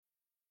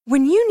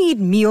When you need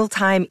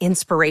mealtime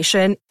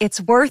inspiration,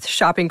 it's worth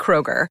shopping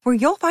Kroger, where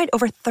you'll find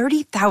over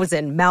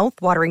 30,000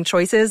 mouth-watering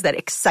choices that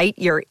excite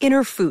your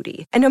inner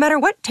foodie. And no matter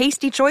what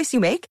tasty choice you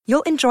make,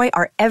 you'll enjoy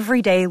our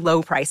everyday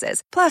low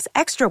prices, plus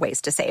extra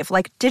ways to save,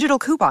 like digital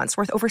coupons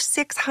worth over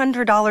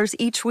 $600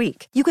 each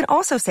week. You can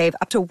also save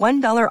up to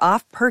 $1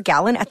 off per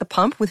gallon at the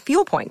pump with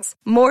fuel points.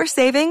 More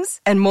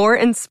savings and more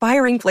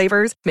inspiring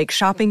flavors make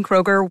shopping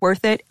Kroger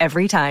worth it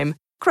every time.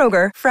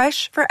 Kroger,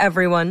 fresh for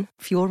everyone.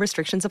 Fuel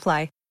restrictions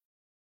apply.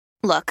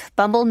 Look,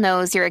 Bumble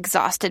knows you're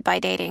exhausted by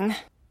dating.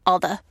 All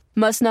the,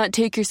 must not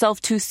take yourself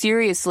too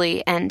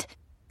seriously, and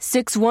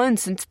 6'1"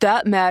 since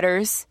that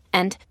matters,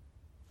 and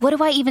what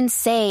do I even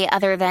say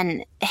other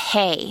than,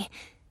 hey?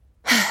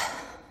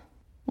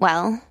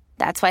 Well,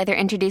 that's why they're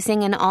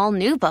introducing an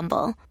all-new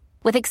Bumble,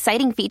 with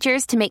exciting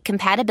features to make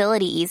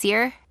compatibility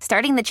easier,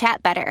 starting the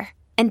chat better,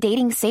 and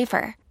dating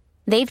safer.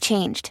 They've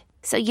changed,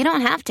 so you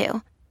don't have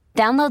to.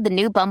 Download the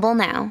new Bumble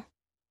now.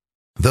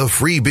 The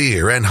Free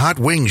Beer and Hot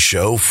Wings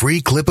Show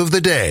free clip of the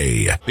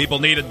day. People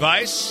need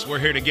advice. We're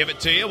here to give it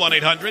to you.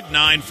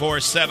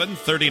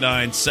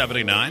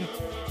 1-800-947-3979.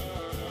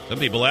 Some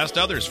people asked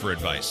others for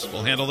advice.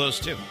 We'll handle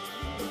those too.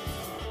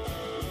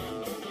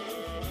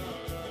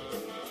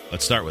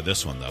 Let's start with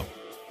this one, though.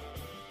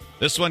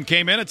 This one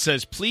came in. It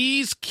says,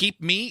 please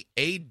keep me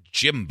a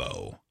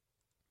Jimbo.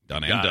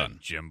 Done and done.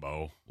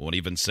 Jimbo. Won't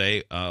even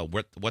say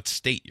what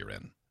state you're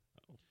in.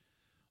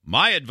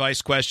 My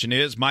advice question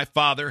is, my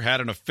father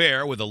had an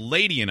affair with a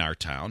lady in our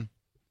town,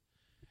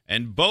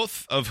 and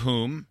both of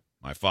whom,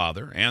 my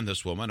father and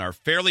this woman, are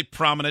fairly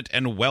prominent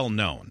and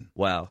well-known.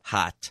 Well,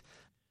 hot.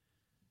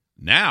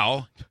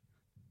 Now,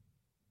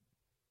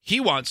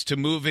 he wants to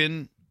move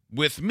in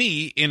with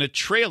me in a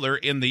trailer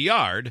in the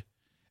yard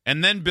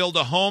and then build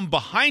a home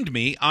behind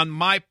me on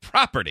my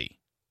property.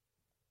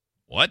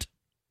 What?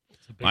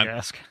 Big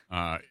ask.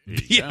 Yeah.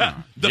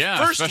 The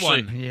first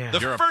one. Yeah.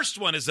 The first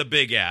one is a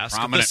big ask.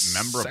 Prominent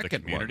member of the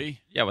community?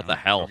 Yeah, what the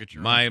hell?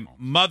 My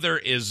mother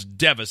is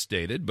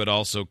devastated, but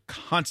also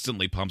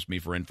constantly pumps me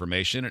for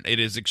information. It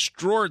is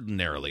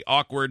extraordinarily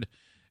awkward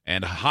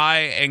and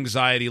high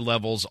anxiety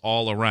levels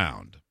all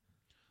around.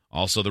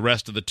 Also, the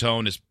rest of the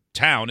town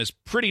is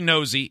pretty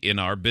nosy in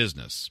our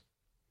business.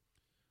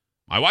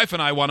 My wife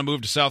and I want to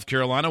move to South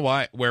Carolina,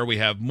 where we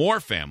have more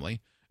family,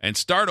 and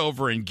start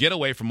over and get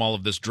away from all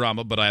of this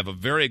drama, but I have a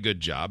very good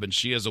job, and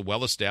she has a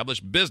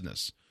well-established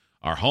business.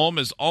 Our home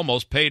is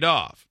almost paid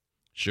off.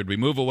 Should we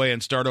move away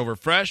and start over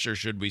fresh, or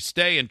should we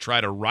stay and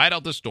try to ride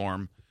out the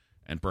storm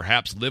and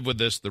perhaps live with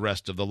this the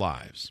rest of the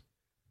lives?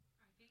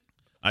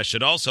 I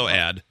should also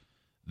add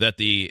that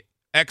the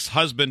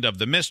ex-husband of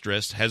the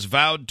mistress has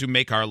vowed to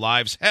make our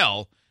lives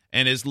hell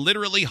and is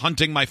literally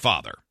hunting my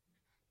father.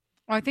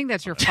 Well, I think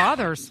that's your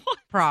father's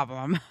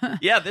problem.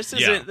 Yeah, this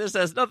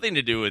has nothing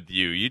to do with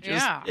you. You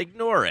just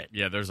ignore it.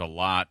 Yeah, there's a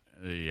lot.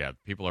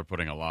 People are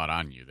putting a lot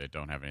on you that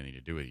don't have anything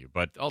to do with you.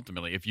 But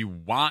ultimately, if you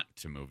want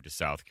to move to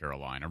South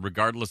Carolina,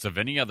 regardless of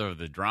any other of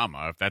the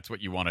drama, if that's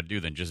what you want to do,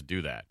 then just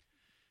do that.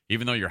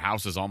 Even though your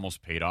house is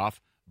almost paid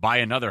off, buy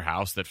another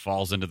house that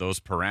falls into those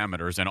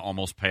parameters and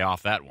almost pay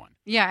off that one.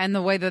 Yeah, and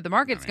the way that the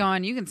market's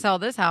going, you can sell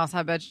this house,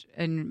 I bet,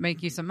 and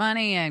make you some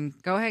money and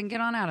go ahead and get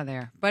on out of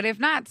there. But if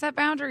not, set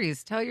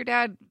boundaries. Tell your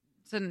dad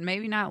to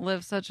maybe not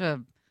live such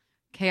a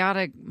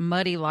chaotic,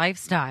 muddy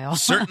lifestyle.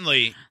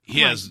 Certainly,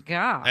 he has,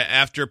 God.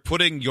 After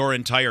putting your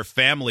entire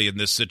family in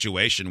this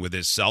situation with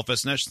his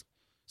selfishness,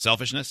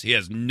 he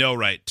has no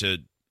right to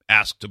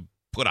ask to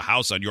put a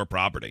house on your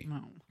property.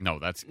 No,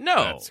 that's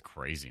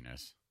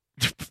craziness.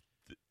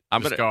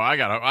 I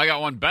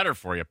got one better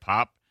for you,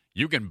 Pop.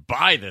 You can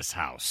buy this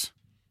house.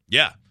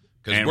 Yeah,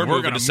 because we're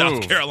moving to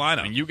South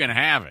Carolina. And you can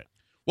have it.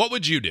 What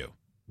would you do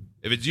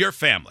if it's your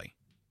family?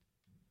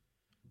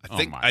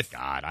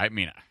 God. I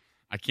mean,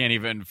 I can't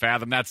even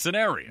fathom that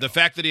scenario. The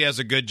fact that he has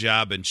a good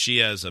job and she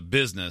has a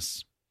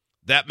business,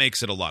 that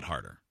makes it a lot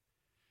harder.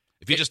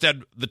 If you just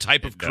had the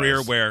type of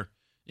career where,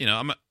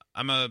 I'm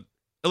a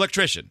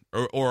electrician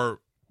or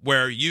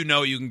where you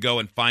can go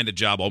and find a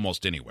job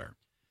almost anywhere.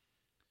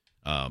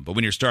 But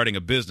when you're starting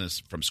a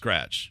business from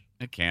scratch.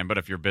 It can, but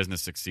if your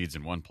business succeeds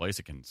in one place,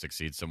 it can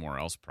succeed somewhere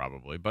else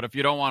probably. But if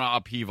you don't want to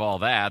upheave all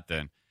that,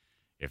 then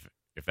if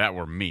that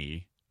were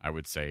me, I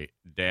would say,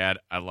 Dad,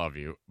 I love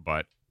you,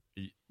 but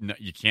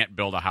you can't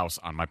build a house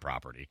on my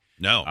property.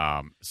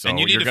 No. So and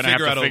you're going to have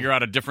to figure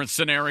out a different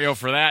scenario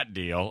for that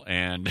deal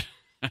and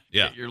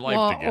get your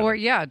life together. Or,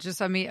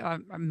 just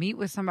meet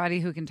with somebody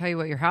who can tell you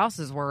what your house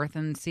is worth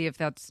and see if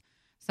that's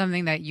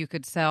something that you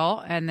could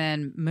sell and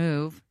then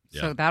move.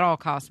 Yeah. So that all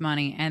costs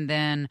money. And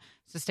then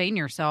sustain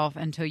yourself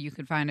until you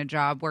could find a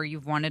job where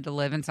you've wanted to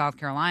live in South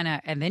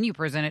Carolina. And then you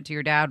present it to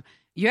your dad.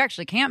 You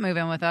actually can't move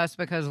in with us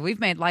because we've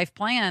made life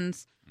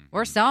plans. Mm-hmm.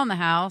 We're selling the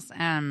house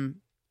and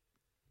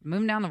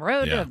moving down the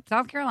road to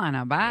South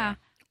Carolina. Bye. Yeah.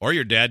 Or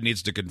your dad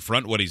needs to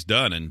confront what he's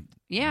done and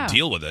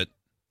deal with it.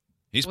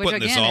 He's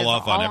putting this all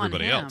off on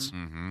everybody else.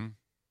 Mm-hmm.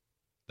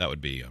 That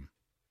would be,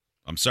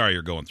 I'm sorry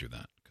you're going through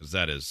that because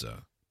that is,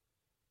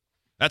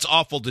 that's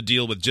awful to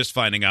deal with just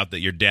finding out that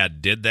your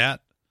dad did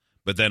that.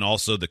 but then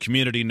also the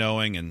community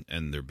knowing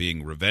and there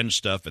being revenge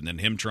stuff, and then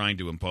him trying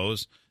to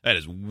impose, that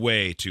is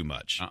way too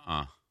much.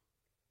 No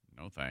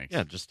thanks.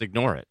 Yeah, just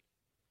ignore it.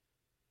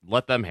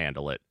 Let them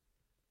handle it.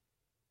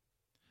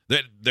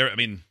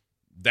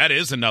 That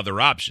is another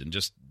option.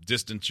 Just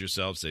distance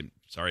yourself, say,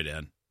 sorry,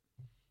 Dad.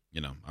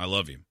 I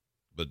love you,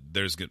 but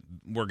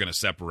we're going to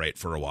separate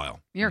for a while.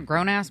 You're a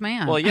grown-ass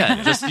man. Well,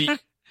 yeah, just you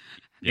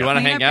want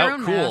to Clean hang up your out?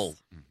 own Cool.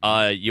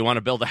 mess. You want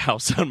to build a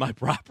house on my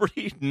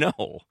property?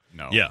 No.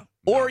 Yeah.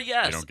 Or You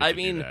yes. don't get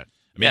to do that.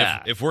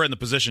 Yeah. If we're in the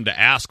position to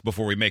ask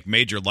before we make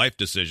major life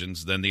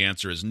decisions, then the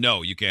answer is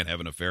no, you can't have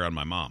an affair on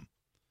my mom.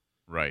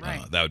 Right.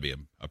 That would be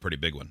a pretty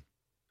big one.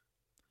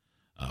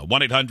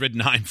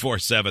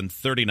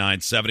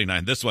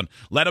 1-800-947-3979. This one,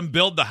 let them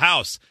build the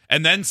house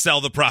and then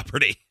sell the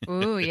property.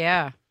 Ooh,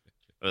 yeah.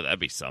 Oh, that'd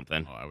be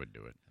something. Oh, I would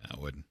do it. I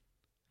wouldn't.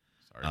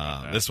 Sorry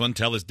about that. This one,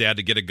 tell his dad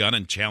to get a gun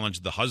and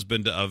challenge the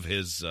husband of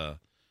his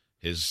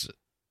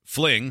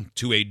fling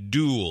to a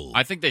duel.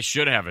 I think they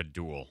should have a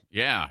duel.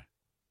 Yeah.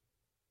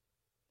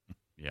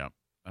 Yeah.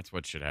 That's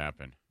what should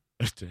happen.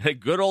 A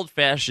good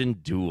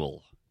old-fashioned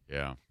duel.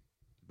 Yeah.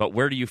 But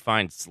where do you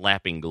find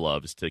slapping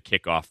gloves to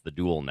kick off the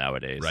duel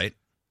nowadays? Right?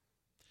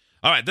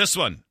 All right, this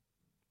one.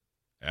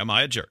 Am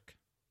I a jerk?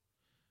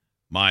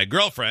 My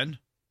girlfriend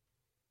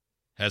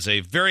has a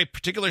very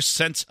particular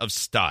sense of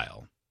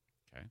style.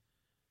 Okay.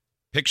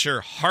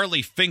 Picture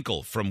Harley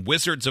Finkel from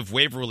Wizards of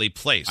Waverly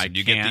Place, and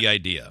you get the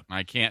idea.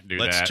 I can't do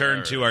that. Let's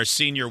turn to our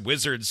senior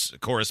Wizards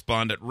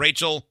correspondent,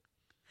 Rachel.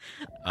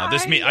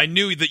 I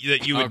knew that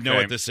you would know Okay.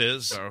 what this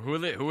is. So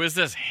who is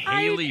this?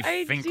 Haley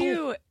I Finkel?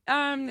 do.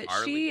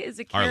 She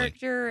is a Harley.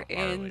 character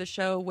Harley. in the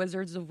show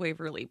Wizards of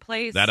Waverly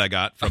Place. That I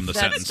got from the that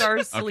sentence.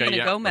 stars Selena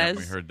yeah, Gomez.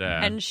 we heard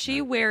that. And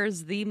she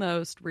wears the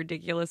most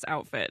ridiculous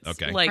outfits.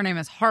 Okay. Like, Her name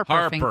is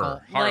Harper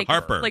Finkel. like,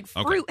 Harper. like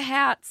Okay. fruit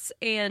hats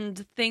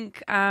and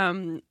think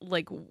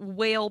like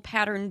whale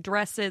pattern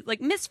dresses,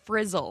 like Miss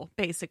Frizzle,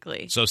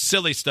 basically. So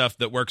silly stuff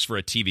that works for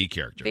a TV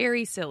character.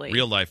 Very silly.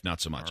 Real life, not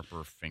so much.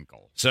 Harper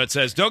Finkel. So it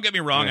says, don't get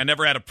me wrong, I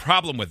never had a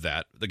problem with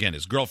that. Again,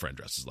 his girlfriend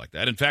dresses like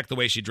that. In fact, the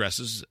way she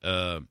dresses,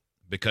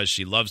 because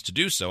she loves to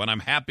do so, and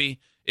I'm happy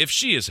if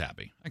she is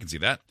happy. I can see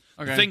that.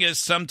 Okay. The thing is,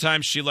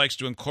 sometimes she likes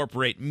to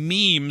incorporate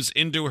memes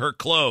into her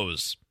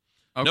clothes.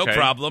 No Okay.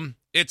 problem.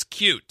 It's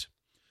cute.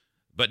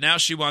 But now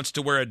she wants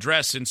to wear a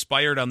dress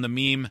inspired on the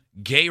meme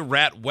Gay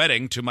Rat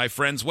Wedding to my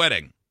friend's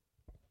wedding.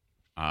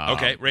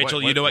 Okay,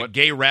 Rachel, you know what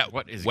Gay Rat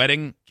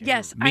Wedding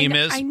Yes, meme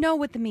is? I know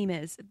what the meme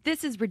is.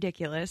 This is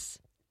ridiculous.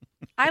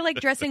 I like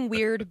dressing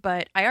weird,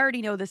 but I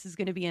already know this is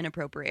going to be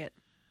inappropriate.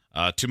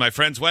 To my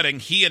friend's wedding,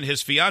 he and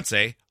his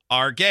fiancée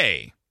are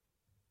gay.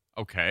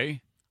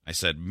 Okay. I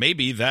said,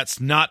 maybe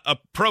that's not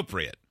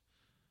appropriate.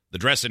 The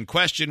dress in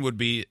question would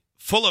be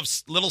full of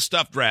little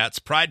stuffed rats,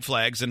 pride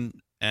flags,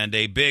 and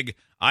a big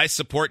I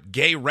support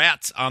gay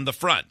rats on the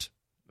front.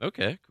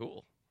 Okay,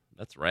 cool.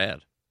 That's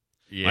rad.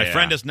 Yeah. My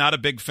friend is not a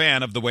big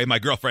fan of the way my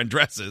girlfriend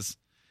dresses,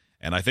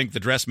 and I think the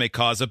dress may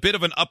cause a bit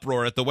of an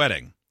uproar at the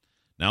wedding.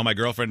 Now my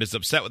girlfriend is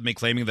upset with me,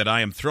 claiming that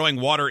I am throwing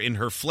water in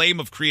her flame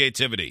of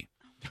creativity.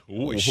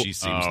 Boy, she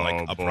seems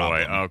like a boy.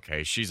 problem.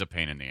 Okay, she's a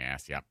pain in the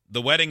ass. Yeah.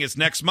 The wedding is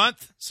next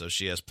month, so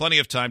she has plenty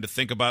of time to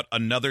think about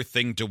another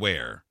thing to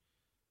wear.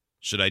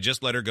 Should I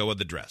just let her go with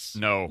the dress?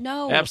 No.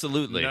 No.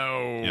 Absolutely.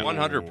 No.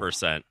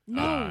 100%.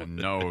 No.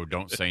 No.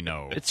 Don't say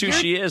no. It's who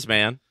she is,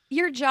 man.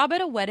 Your job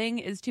at a wedding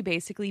is to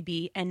basically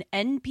be an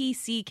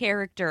NPC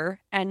character,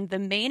 and the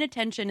main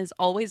attention is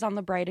always on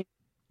the bride.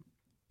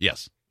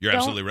 Yes, you're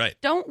absolutely right.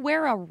 Don't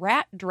wear a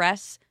rat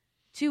dress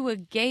to a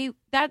gay.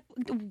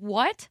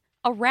 What?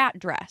 A rat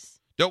dress.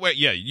 Don't wait.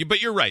 Yeah,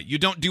 but you're right. You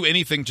don't do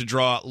anything to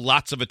draw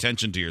lots of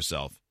attention to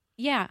yourself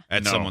Yeah.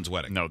 at No. someone's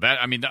wedding. No,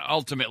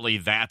 ultimately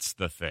that's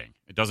the thing.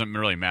 It doesn't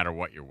really matter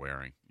what you're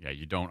wearing. Yeah,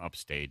 you don't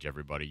upstage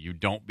everybody. You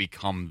don't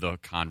become the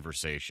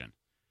conversation.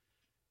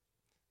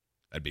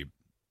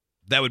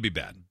 That would be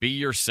bad. Be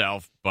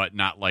yourself, but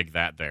not like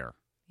that there.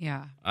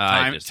 Yeah.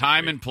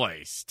 Time and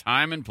place.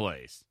 Time and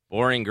place.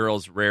 Boring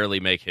girls rarely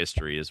make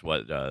history, is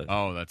what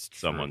Oh, that's true.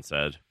 someone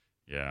said.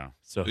 Yeah.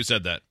 So Who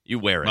said that? you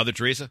wear it. Mother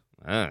Teresa?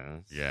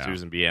 Yeah.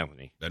 Susan B.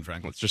 Anthony. Ben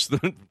Franklin? It's just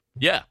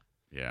yeah.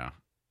 Yeah.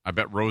 I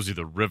bet Rosie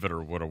the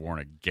Riveter would have worn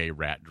a gay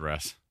rat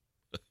dress.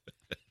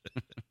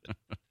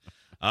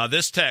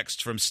 This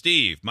text from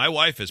Steve. My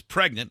wife is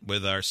pregnant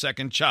with our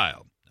second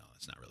child. No,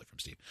 that's not really from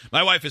Steve.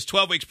 My wife is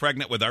 12 weeks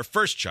pregnant with our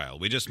first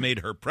child. We just made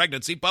her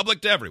pregnancy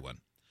public to everyone.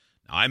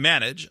 Now, I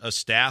manage a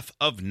staff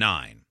of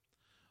 9.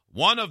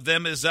 One of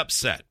them is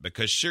upset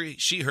because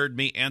she heard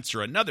me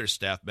answer another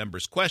staff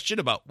member's question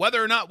about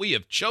whether or not we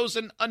have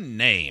chosen a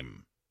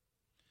name.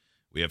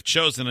 We have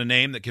chosen a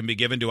name that can be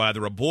given to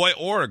either a boy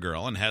or a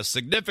girl and has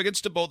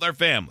significance to both our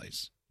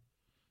families.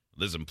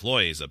 This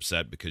employee is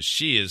upset because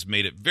she has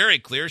made it very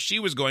clear she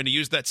was going to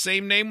use that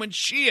same name when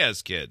she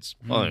has kids.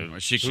 Well,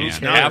 She who's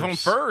can't. have them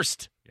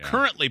first. Yeah.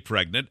 Currently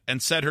pregnant,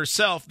 and said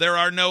herself there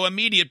are no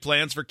immediate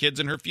plans for kids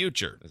in her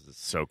future. This is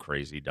so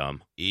crazy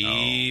dumb.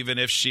 Even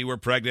if she were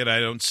pregnant, I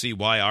don't see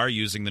why our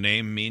using the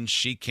name means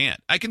she can't.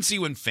 I can see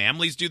when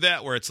families do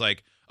that, where it's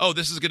like, oh,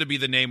 this is going to be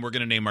the name we're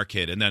going to name our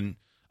kid. And then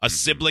a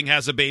sibling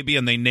has a baby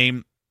and they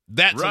name,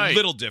 that's a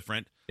little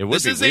different. It would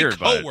this be is weird, a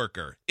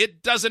coworker.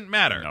 It doesn't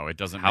matter. No, it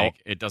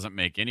doesn't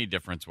make any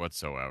difference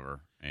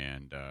whatsoever.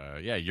 And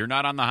you're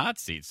not on the hot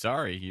seat.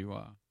 Sorry, you.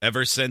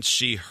 Ever since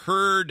she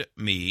heard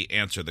me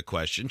answer the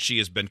question, she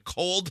has been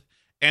cold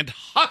and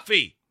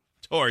huffy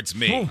towards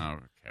me. Okay.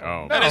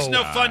 Oh, that is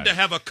no fun to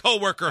have a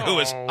coworker who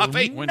is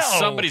huffy. When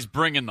somebody's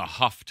bringing the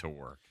huff to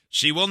work.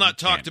 She will not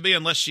talk to me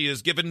unless she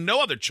is given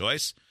no other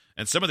choice.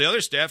 And some of the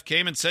other staff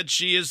came and said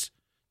she is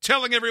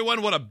telling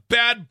everyone what a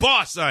bad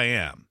boss I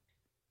am.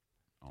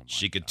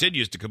 She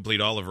continues to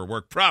complete all of her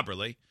work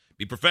properly,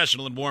 be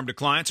professional and warm to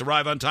clients,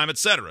 arrive on time,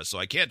 etc. So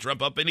I can't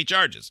trump up any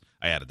charges.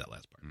 I added that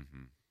last part.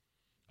 Mm-hmm.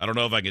 I don't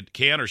know if I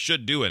can or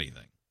should do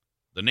anything.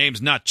 The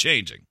name's not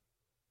changing.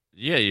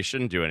 Yeah, you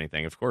shouldn't do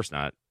anything. Of course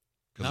not.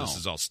 Because this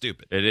is all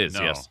stupid. It is,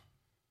 No. yes.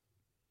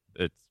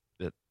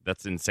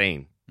 That's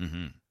insane.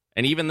 Mm-hmm.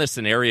 And even the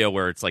scenario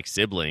where it's like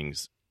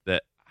siblings,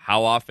 that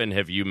how often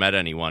have you met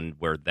anyone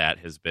where that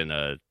has been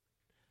a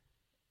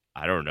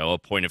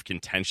point of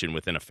contention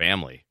within a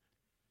family?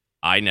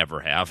 I never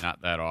have.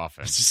 Not that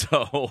often.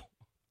 So,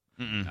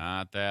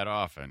 Not that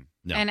often.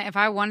 No. And if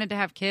I wanted to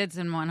have kids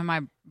and one of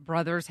my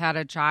brothers had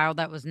a child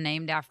that was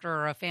named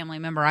after a family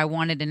member I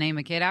wanted to name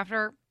a kid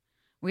after,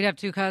 we'd have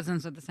two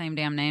cousins with the same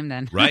damn name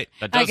then. Right.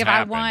 That does if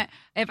happen.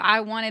 if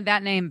I wanted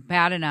that name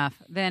bad enough,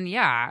 then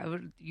yeah,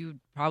 you'd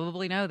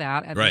probably know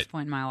that at this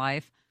point in my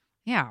life.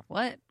 Yeah,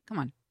 what? Come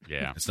on.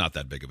 Yeah. It's not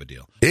that big of a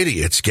deal.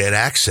 Idiots get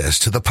access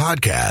to the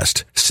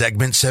podcast,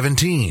 segment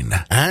 17,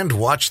 and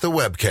watch the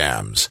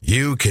webcams.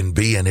 You can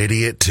be an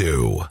idiot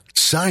too.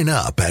 Sign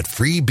up at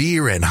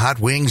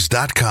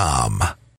freebeerandhotwings.com.